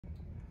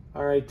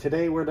All right,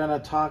 today we're going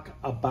to talk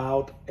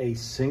about a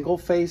single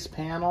phase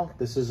panel.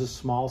 This is a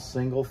small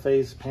single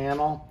phase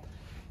panel.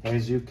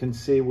 As you can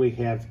see, we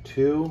have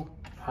two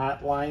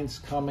hot lines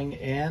coming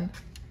in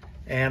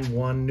and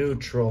one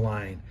neutral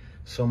line.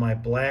 So my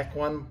black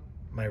one,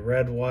 my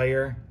red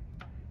wire,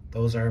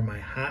 those are my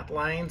hot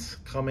lines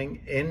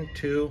coming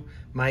into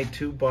my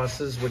two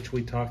buses, which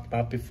we talked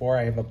about before.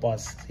 I have a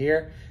bus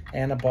here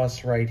and a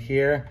bus right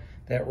here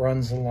that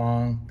runs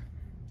along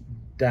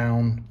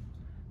down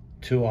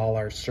to all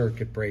our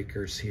circuit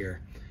breakers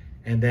here.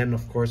 And then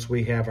of course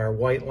we have our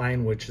white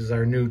line, which is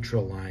our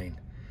neutral line.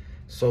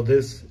 So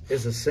this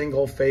is a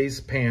single phase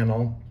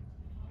panel,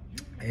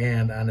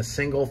 and on a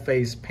single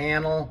phase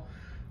panel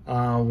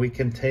we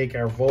can take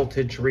our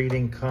voltage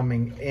reading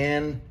coming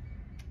in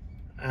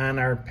on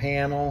our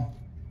panel,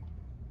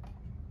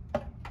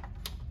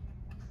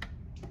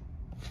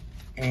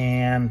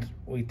 and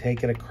we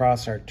take it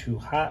across our two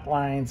hot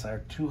lines. Our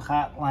two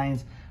hot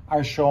lines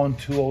are showing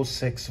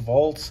 206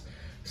 volts.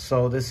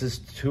 So this is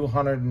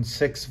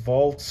 206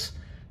 volts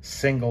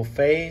single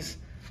phase.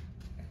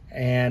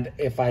 And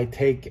if I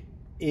take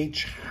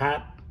each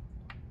hot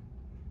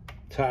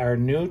to our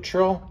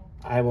neutral,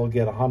 I will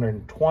get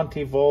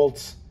 120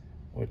 volts,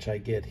 which I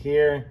get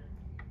here.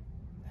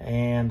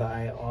 And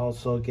I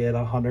also get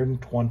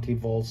 120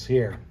 volts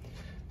here.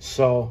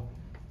 So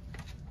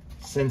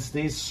since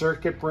these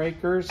circuit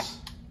breakers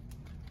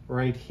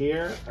right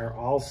here are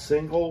all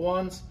single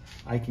ones,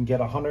 I can get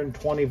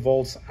 120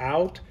 volts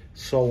out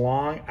so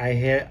long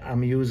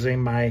I'm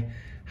using my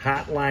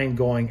hot line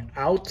going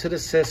out to the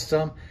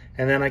system,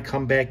 and then I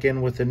come back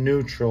in with a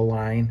neutral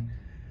line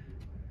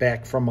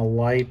back from a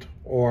light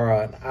or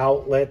an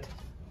outlet.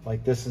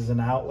 Like this is an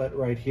outlet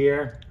right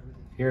here.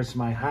 Here's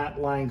my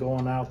hot line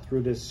going out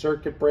through this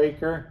circuit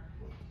breaker,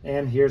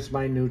 and here's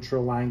my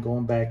neutral line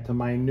going back to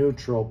my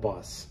neutral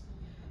bus.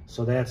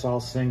 So that's all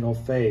single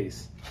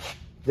phase.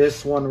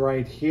 This one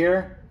right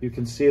here, you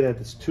can see that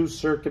it's two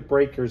circuit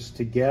breakers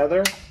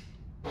together.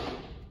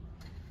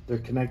 They're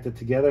connected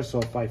together, so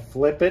if I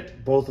flip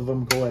it, both of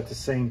them go at the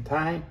same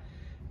time.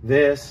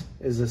 This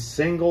is a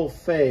single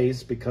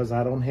phase because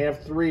I don't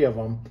have three of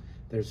them.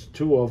 There's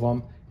two of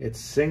them. It's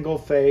single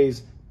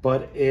phase,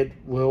 but it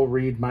will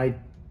read my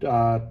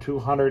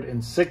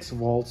 206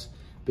 volts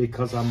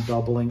because I'm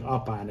doubling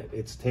up on it.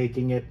 It's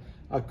taking it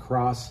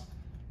across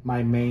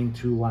my main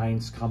two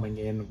lines coming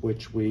in,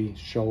 which we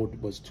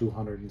showed was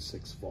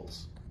 206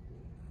 volts.